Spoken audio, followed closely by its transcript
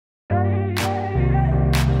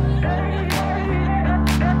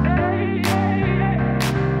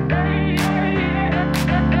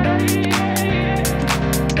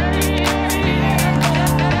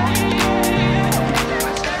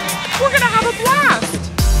blast.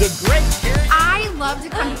 The great I love to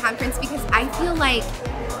come to conference because I feel like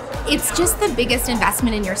it's just the biggest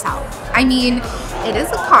investment in yourself. I mean, it is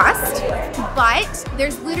a cost, but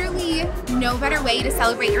there's literally no better way to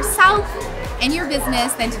celebrate yourself and your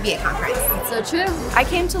business than to be at conference. So true. I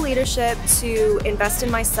came to leadership to invest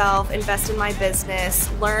in myself, invest in my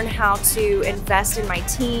business, learn how to invest in my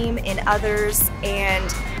team, in others,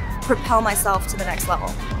 and propel myself to the next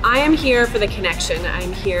level. I am here for the connection.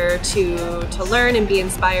 I'm here to learn and be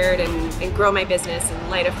inspired and grow my business and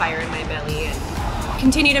light a fire in my belly and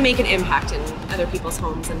continue to make an impact in other people's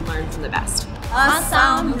homes and learn from the best.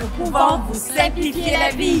 Ensemble, nous pouvons vous simplifier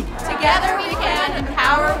la vie. Together we can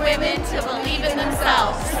empower women to believe in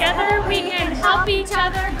themselves. Together we can help each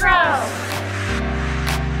other grow.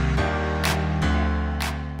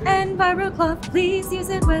 EnviroCloth, please use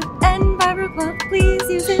it wet. EnviroCloth, please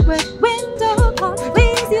use it wet. Window cloth,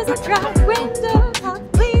 please use it dry. Window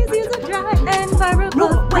cloth, please use it dry.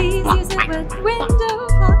 EnviroCloth, please use it wet. Window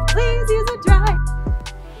cloth, please use it dry.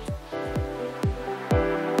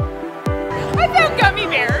 I found gummy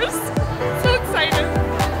bears. So excited.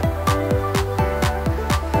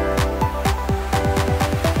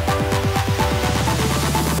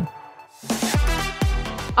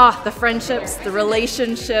 The friendships, the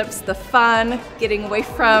relationships, the fun, getting away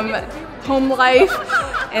from home life,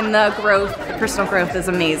 and the growth, the personal growth is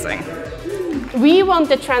amazing. We want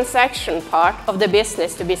the transaction part of the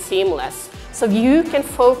business to be seamless, so you can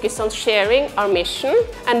focus on sharing our mission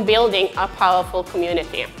and building a powerful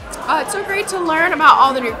community. It's so great to learn about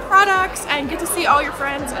all the new products and get to see all your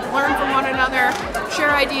friends and learn from one another,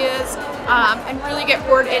 share ideas, and really get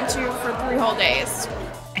poured into for 3 whole days.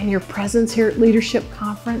 And your presence here at Leadership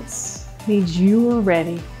Conference means you are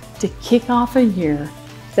ready to kick off a year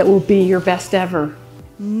that will be your best ever.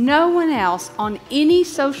 No one else on any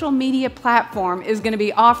social media platform is going to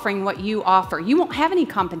be offering what you offer. You won't have any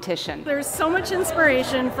competition. There's so much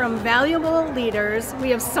inspiration from valuable leaders. We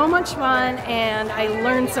have so much fun and I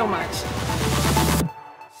learned so much.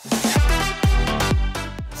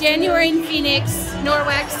 January in Phoenix,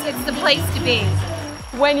 Norwex, it's the place to be.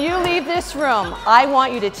 When you leave this room, I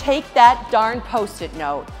want you to take that darn Post-it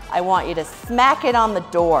note. I want you to smack it on the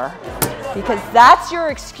door because that's your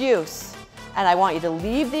excuse. And I want you to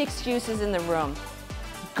leave the excuses in the room.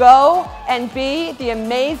 Go and be the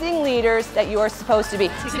amazing leaders that you are supposed to be.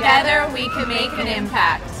 Together we can make an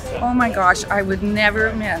impact. Oh my gosh, I would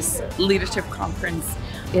never miss Leadership Conference.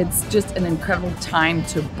 It's just an incredible time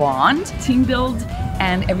to bond, team build,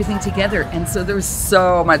 and everything together. And so there's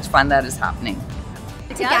so much fun that is happening.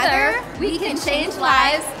 Together, we can change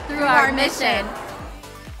lives through our mission.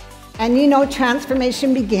 And you know,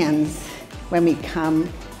 transformation begins when we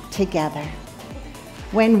come together.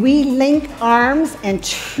 When we link arms and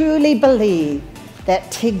truly believe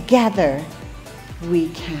that together we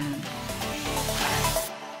can.